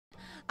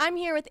I'm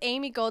here with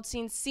Amy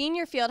Goldstein,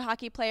 senior field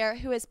hockey player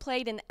who has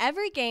played in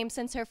every game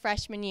since her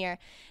freshman year.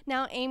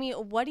 Now, Amy,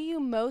 what are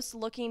you most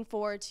looking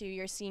forward to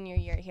your senior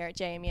year here at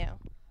JMU?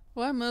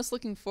 What I'm most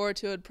looking forward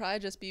to would probably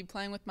just be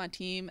playing with my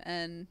team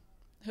and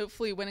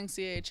hopefully winning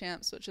CAA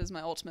champs, which is my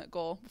ultimate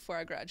goal before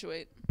I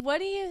graduate. What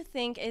do you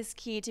think is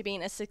key to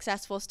being a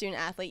successful student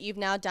athlete? You've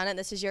now done it.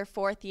 This is your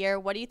 4th year.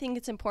 What do you think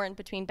is important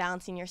between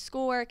balancing your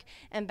schoolwork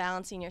and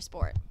balancing your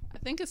sport? I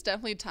think it's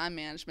definitely time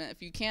management.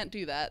 If you can't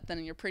do that,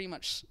 then you're pretty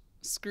much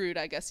screwed,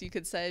 I guess you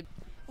could say.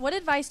 What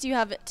advice do you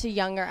have to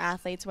younger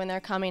athletes when they're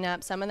coming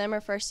up? Some of them are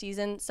first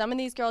season. Some of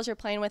these girls you're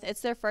playing with,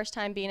 it's their first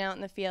time being out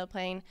in the field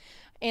playing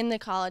in the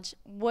college.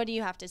 What do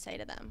you have to say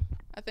to them?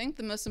 I think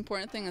the most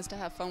important thing is to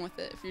have fun with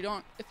it. If you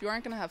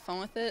aren't going to have fun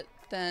with it,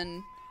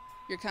 then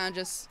you're going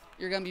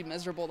to be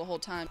miserable the whole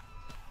time.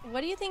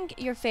 What do you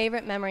think your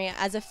favorite memory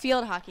as a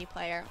field hockey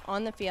player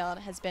on the field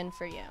has been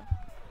for you?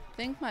 I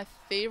think my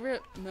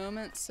favorite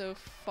moment so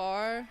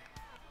far,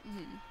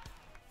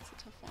 it's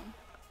a tough one.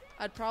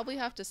 I'd probably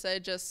have to say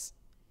just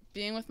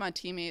being with my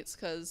teammates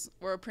because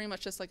we're pretty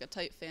much just like a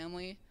tight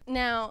family.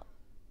 Now,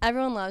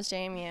 everyone loves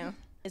JMU.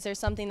 Is there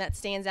something that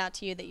stands out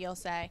to you that you'll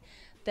say,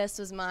 this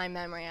was my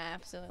memory, I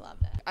absolutely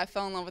loved it? I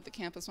fell in love with the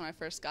campus when I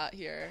first got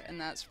here, and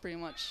that's pretty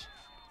much,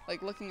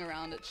 like, looking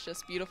around, it's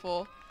just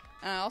beautiful.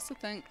 And I also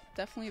think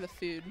definitely the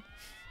food.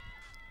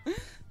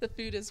 The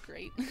food is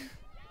great.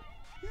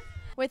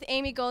 With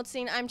Amy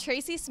Goldstein, I'm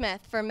Tracey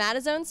Smith for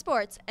MadiZONE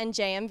Sports and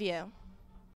JM View.